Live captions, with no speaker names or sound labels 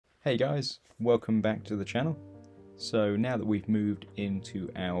Hey guys, welcome back to the channel. So now that we've moved into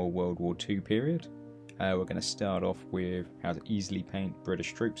our World War II period, we're going to start off with how to easily paint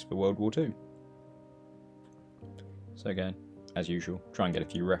British troops for World War II. So again, as usual, try and get a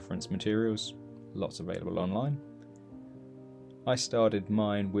few reference materials, lots available online. I started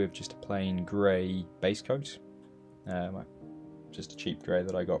mine with just a plain grey base coat, just a cheap grey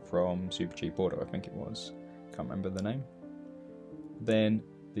that I got from Super Cheap Auto, I think it was, can't remember the name. Then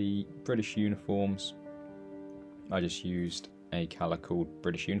the British uniforms, I just used a colour called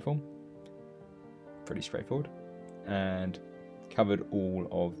British Uniform, pretty straightforward, and covered all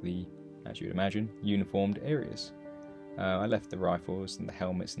of the, as you'd imagine, uniformed areas. I left the rifles and the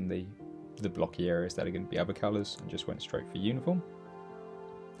helmets and the blocky areas that are going to be other colours and just went straight for uniform.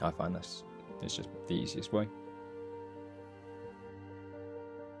 I find it's just the easiest way.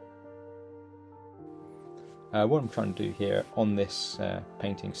 What I'm trying to do here on this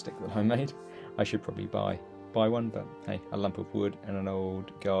painting stick that I made, I should probably buy one, but hey, a lump of wood and an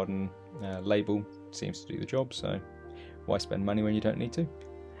old garden label seems to do the job, so why spend money when you don't need to?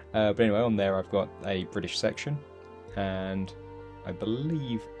 But anyway, on there I've got a British section, and I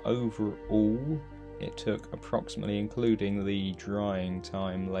believe overall it took approximately, including the drying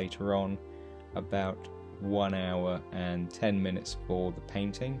time later on, about 1 hour and 10 minutes for the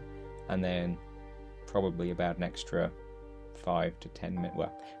painting, and then probably about an extra 5 to 10 minutes,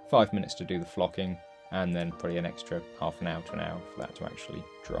 well, 5 minutes to do the flocking, and then probably an extra half an hour to an hour for that to actually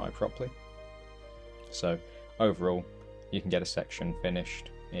dry properly. So overall, you can get a section finished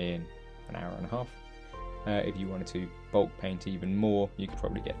in an hour and a half. If you wanted to bulk paint even more, you could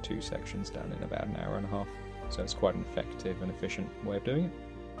probably get 2 sections done in about an hour and a half. So it's quite an effective and efficient way of doing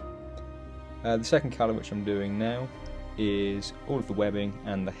it. The second colour which I'm doing now is all of the webbing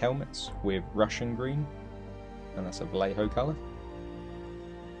and the helmets with Russian green, and that's a Vallejo colour.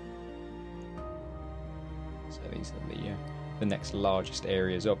 So these are the next largest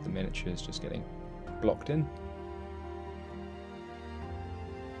areas of the miniatures just getting blocked in.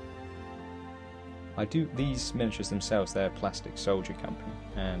 These miniatures themselves, they're Plastic Soldier Company,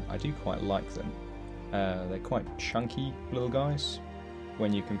 and I do quite like them. They're quite chunky little guys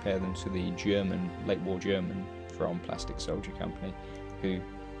when you compare them to the late war German from Plastic Soldier Company, who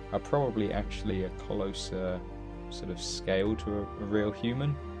are probably actually a closer sort of scale to a real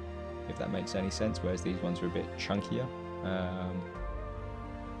human, if that makes any sense, whereas these ones are a bit chunkier.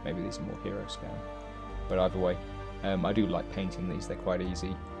 Maybe these are more hero scale, but either way, I do like painting these. They're quite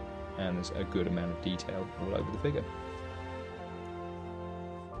easy, and there's a good amount of detail all over the figure.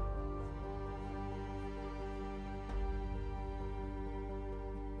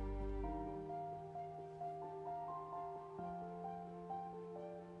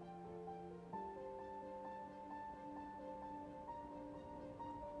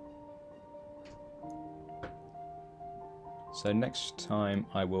 So next time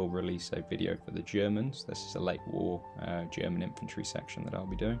I will release a video for the Germans. This is a late war German infantry section that I'll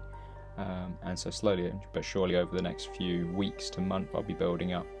be doing. And so slowly but surely over the next few weeks to month I'll be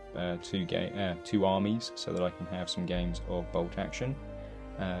building up 2 armies so that I can have some games of bolt action,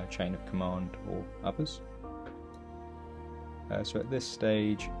 chain of command or others. So at this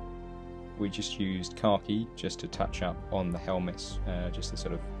stage we just used khaki just to touch up on the helmets, just the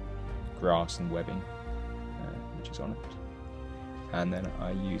sort of grass and webbing which is on it. And then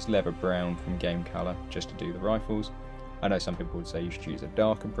I used leather brown from Game Colour just to do the rifles. I know some people would say you should use a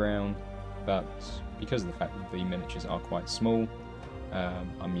darker brown, but because of the fact that the miniatures are quite small,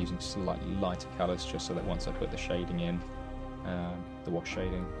 I'm using slightly lighter colours just so that once I put the shading in, the wash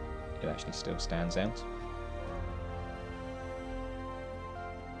shading, it actually still stands out.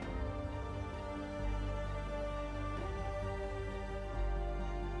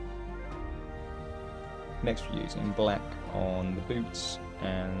 Next we're using black on the boots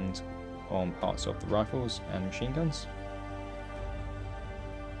and on parts of the rifles and machine guns.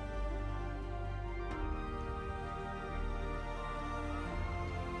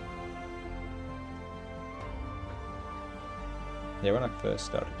 Yeah, when I first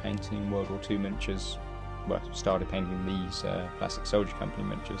started painting World War II miniatures, well, started painting these Plastic Soldier Company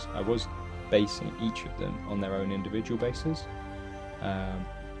miniatures, I was basing each of them on their own individual bases.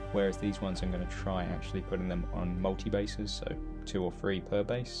 Whereas these ones I'm going to try actually putting them on multi-bases, so 2 or 3 per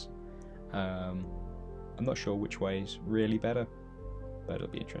base. I'm not sure which way is really better, but it'll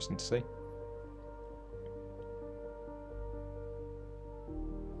be interesting to see.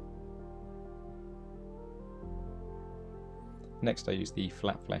 Next I use the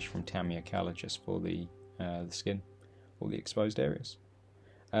flat flesh from Tamiya Colour just for the skin, all the exposed areas.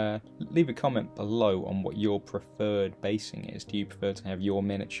 Leave a comment below on what your preferred basing is. Do you prefer to have your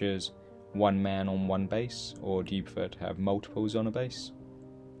miniatures one man on one base, or do you prefer to have multiples on a base?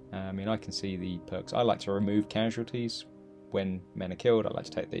 I mean, I can see the perks. I like to remove casualties when men are killed. I like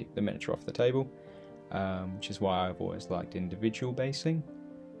to take the miniature off the table, which is why I've always liked individual basing.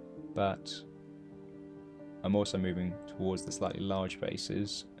 But I'm also moving towards the slightly large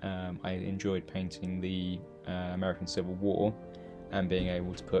bases. I enjoyed painting the American Civil War and being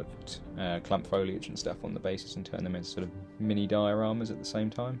able to put clump foliage and stuff on the bases and turn them into sort of mini dioramas at the same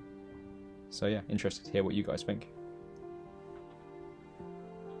time. So yeah, interested to hear what you guys think.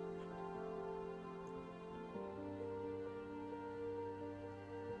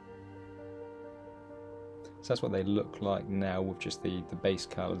 So that's what they look like now with just the base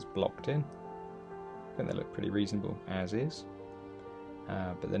colours blocked in. I think they look pretty reasonable as is.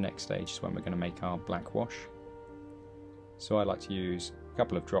 But the next stage is when we're going to make our black wash. So I like to use a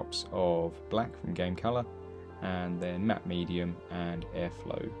couple of drops of black from Game Colour, and then matte medium and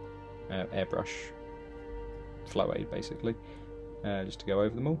airbrush flow aid basically, just to go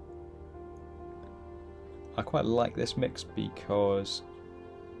over them all. I quite like this mix because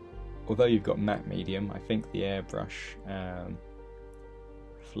although you've got matte medium, I think the airbrush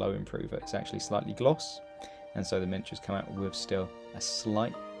flow improver is actually slightly gloss, and so the miniatures come out with still a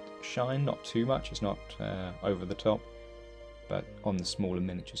slight shine, not too much, it's not over the top, but on the smaller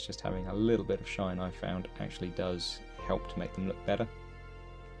miniatures just having a little bit of shine I found actually does help to make them look better,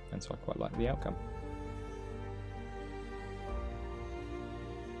 and so I quite like the outcome.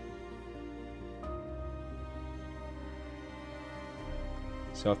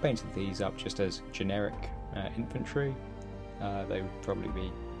 So I've painted these up just as generic infantry. They would probably be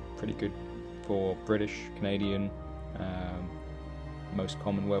pretty good for British, Canadian, most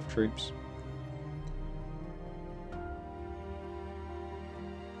Commonwealth troops.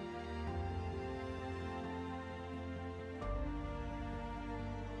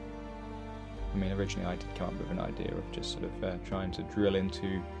 I mean, originally I did come up with an idea of just sort of trying to drill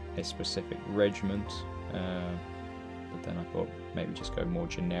into a specific regiment, but then I thought maybe just go more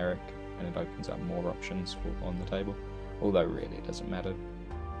generic, and it opens up more options on the table. Although really it doesn't matter.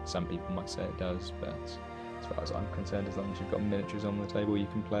 Some people might say it does, but as far as I'm concerned, as long as you've got miniatures on the table, you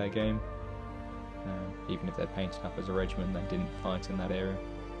can play a game. Even if they're painted up as a regiment and they didn't fight in that area,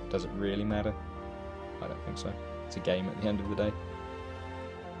 does it really matter? I don't think so. It's a game at the end of the day.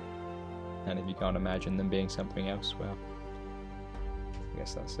 And if you can't imagine them being something else, well, I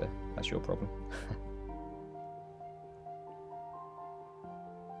guess that's your problem.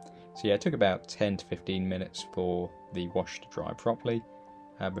 So yeah, it took about 10 to 15 minutes for the wash to dry properly,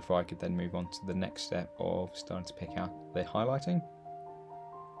 before I could then move on to the next step of starting to pick out the highlighting.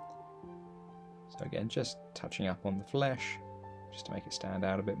 So again, just touching up on the flesh, just to make it stand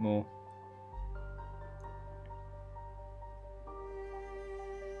out a bit more.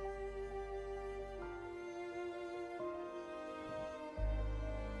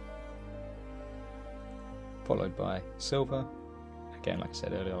 Followed by silver. Again, like I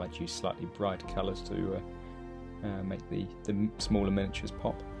said earlier, I like to use slightly brighter colours to make the smaller miniatures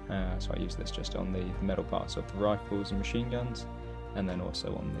pop. So I use this just on the metal parts of the rifles and machine guns, and then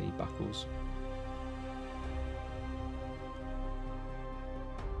also on the buckles.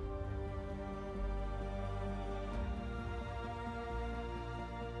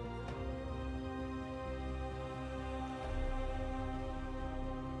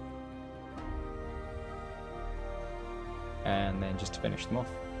 And then just to finish them off,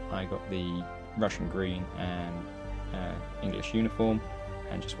 I got the Russian green and English uniform,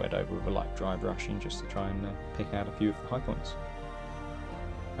 and just went over with a light dry brushing just to try and pick out a few of the high points.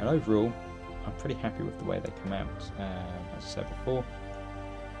 And overall, I'm pretty happy with the way they come out. As I said before,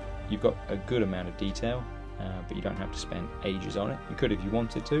 you've got a good amount of detail, but you don't have to spend ages on it. You could if you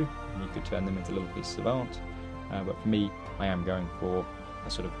wanted to, and you could turn them into little pieces of art. But for me, I am going for a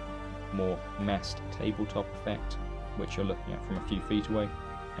sort of more massed tabletop effect, which you're looking at from a few feet away,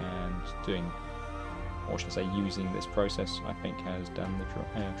 and doing, or should I say using this process, I think has done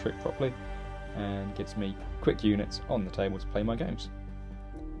the trick properly and gives me quick units on the table to play my games.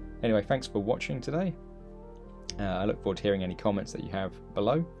 Anyway, thanks for watching today. I look forward to hearing any comments that you have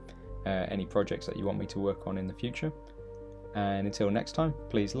below, any projects that you want me to work on in the future, and until next time,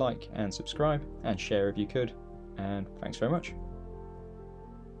 please like and subscribe and share if you could, and thanks very much.